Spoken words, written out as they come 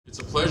It's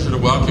a pleasure to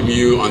welcome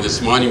you on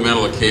this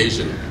monumental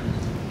occasion.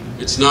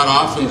 It's not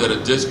often that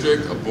a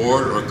district, a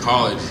board, or a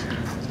college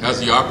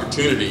has the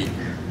opportunity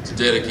to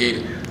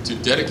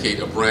dedicate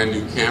a brand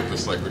new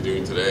campus like we're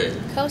doing today.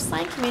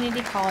 Coastline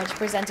Community College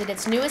presented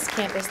its newest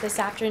campus this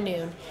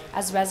afternoon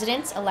as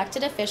residents,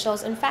 elected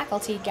officials, and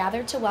faculty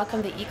gathered to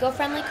welcome the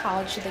eco-friendly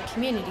college to the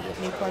community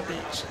of Newport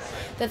Beach.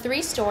 The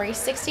three-story,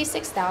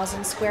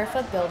 66,000 square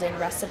foot building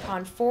rests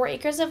upon 4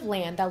 acres of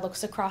land that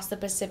looks across the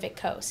Pacific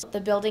coast.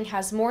 The building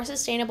has more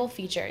sustainable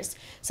features,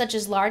 such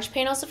as large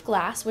panels of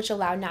glass which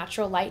allow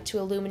natural light to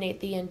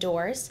illuminate the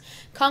indoors,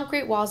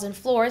 concrete walls and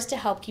floors to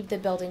help keep the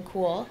building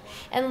cool,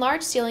 and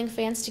large ceiling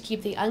fans to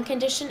keep the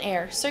unconditioned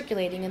air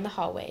circulating in the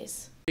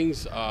hallways. It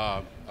brings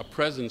a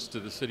presence to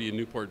the city of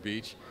Newport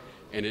Beach,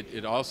 and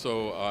it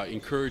also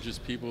encourages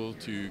people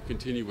to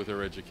continue with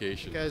their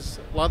education. Because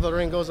a lot of the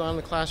learning goes on in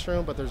the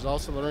classroom, but there's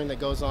also learning that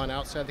goes on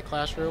outside the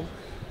classroom,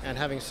 and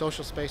having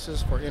social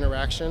spaces for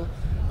interaction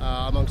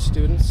among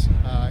students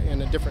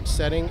in a different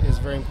setting is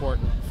very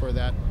important for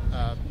that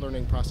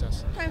learning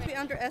process. Sometimes we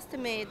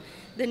underestimate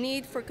the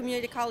need for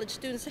community college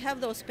students to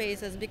have those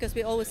spaces because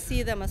we always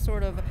see them as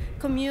sort of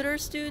commuter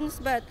students,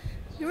 but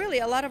really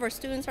a lot of our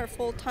students are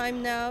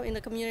full-time now in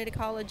the community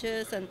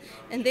colleges, and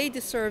they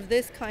deserve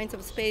these kinds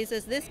of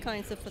spaces, these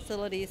kinds of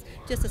facilities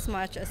just as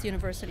much as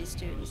university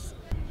students.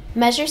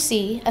 Measure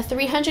C, a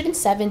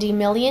 $370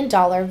 million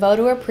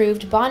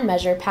voter-approved bond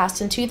measure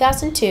passed in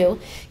 2002,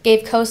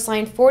 gave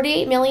Coastline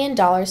 $48 million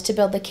to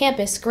build the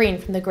campus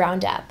green from the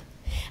ground up.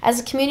 As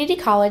a community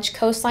college,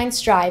 Coastline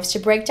strives to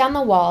break down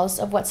the walls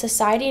of what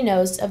society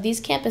knows of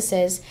these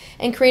campuses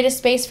and create a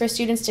space for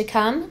students to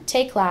come,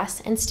 take class,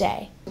 and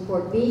stay.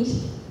 Newport Beach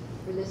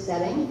for this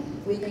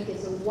setting. We think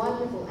it's a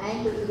wonderful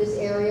anchor for this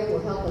area,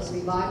 will help us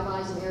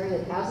revitalize an area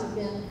that hasn't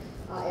been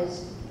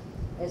as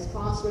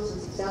prosperous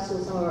and successful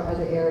as some of our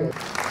other areas.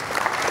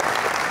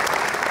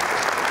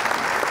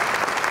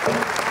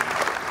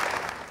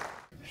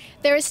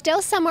 There is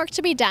still some work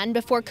to be done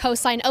before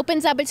Coastline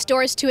opens up its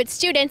doors to its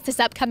students this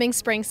upcoming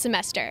spring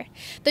semester.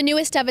 The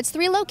newest of its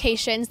 3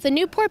 locations, the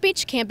Newport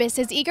Beach campus,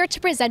 is eager to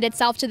present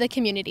itself to the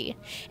community.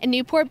 In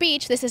Newport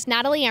Beach, this is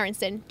Natalie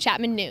Aronson,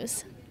 Chapman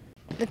News.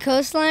 The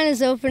Coastline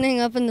is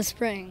opening up in the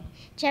spring.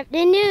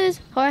 Chapman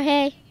News,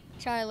 Jorge.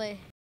 Charlie.